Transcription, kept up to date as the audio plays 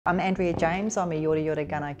I'm Andrea James, I'm a Yorta Yorta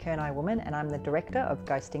Gunno Kerno woman and I'm the director of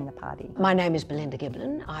Ghosting the Party. My name is Belinda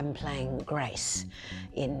Giblin. I'm playing Grace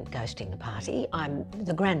in Ghosting the Party. I'm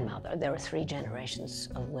the grandmother. There are 3 generations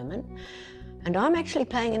of women. And I'm actually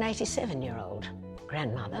playing an 87-year-old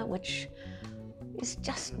grandmother, which is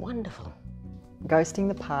just wonderful. Ghosting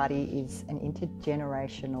the Party is an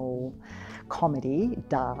intergenerational comedy,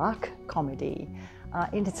 dark comedy.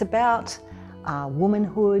 And it's about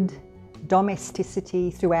womanhood,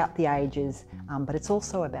 domesticity throughout the ages, but it's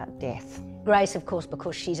also about death. Grace, of course,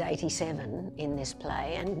 because she's 87 in this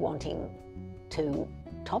play and wanting to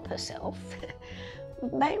top herself,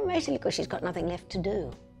 basically because she's got nothing left to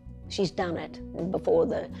do. She's done it before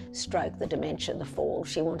the stroke, the dementia, the fall.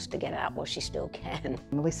 She wants to get out while she still can.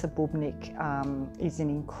 Melissa Bubnic is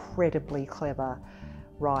an incredibly clever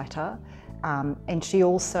writer, and she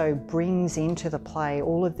also brings into the play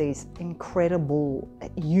all of these incredible,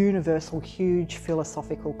 universal, huge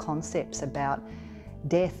philosophical concepts about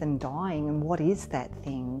death and dying and what is that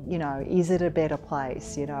thing, you know, is it a better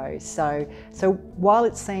place, you know. So while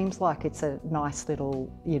it seems like it's a nice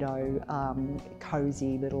little, you know,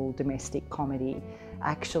 cosy little domestic comedy,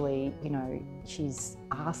 actually, you know, she's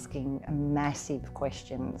asking massive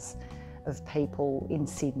questions of people in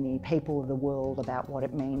Sydney, people of the world, about what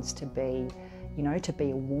it means to be, you know, to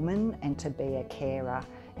be a woman and to be a carer,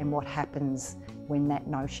 and what happens when that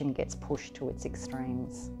notion gets pushed to its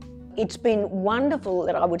extremes. It's been wonderful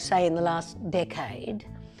that I would say in the last decade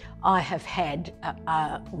I have had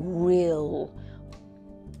a real,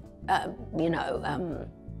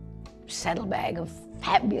 saddlebag of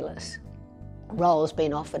fabulous roles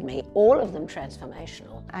being offered me, all of them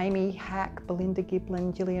transformational. Amy Hack, Belinda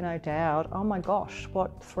Giblin, Gillian O'Dowd, oh my gosh,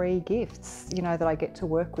 what 3 gifts, you know, that I get to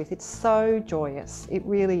work with. It's so joyous, it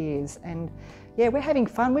really is. And yeah, we're having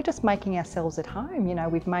fun, we're just making ourselves at home. You know,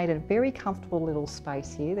 we've made a very comfortable little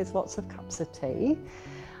space here. There's lots of cups of tea,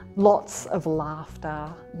 lots of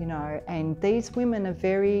laughter, you know, and these women are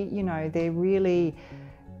very, you know, they're really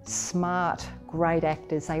smart, great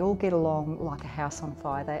actors. They all get along like a house on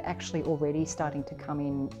fire. They're actually already starting to come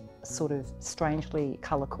in sort of strangely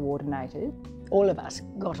colour coordinated. All of us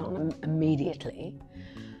got on immediately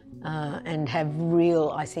and have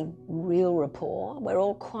real, I think, real rapport. We're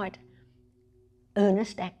all quite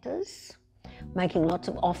earnest actors, making lots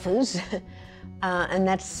of offers, and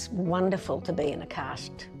that's wonderful to be in a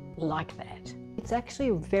cast like that. It's actually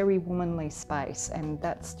a very womanly space, and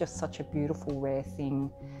that's just such a beautiful, rare thing,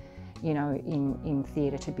 you know, in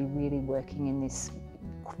theatre, to be really working in this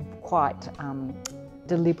quite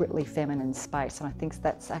deliberately feminine space. And I think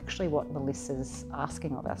that's actually what Melissa's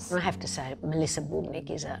asking of us. I have to say, Melissa Bubnic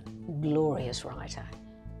is a glorious writer.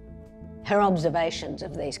 Her observations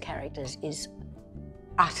of these characters is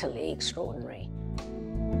utterly extraordinary.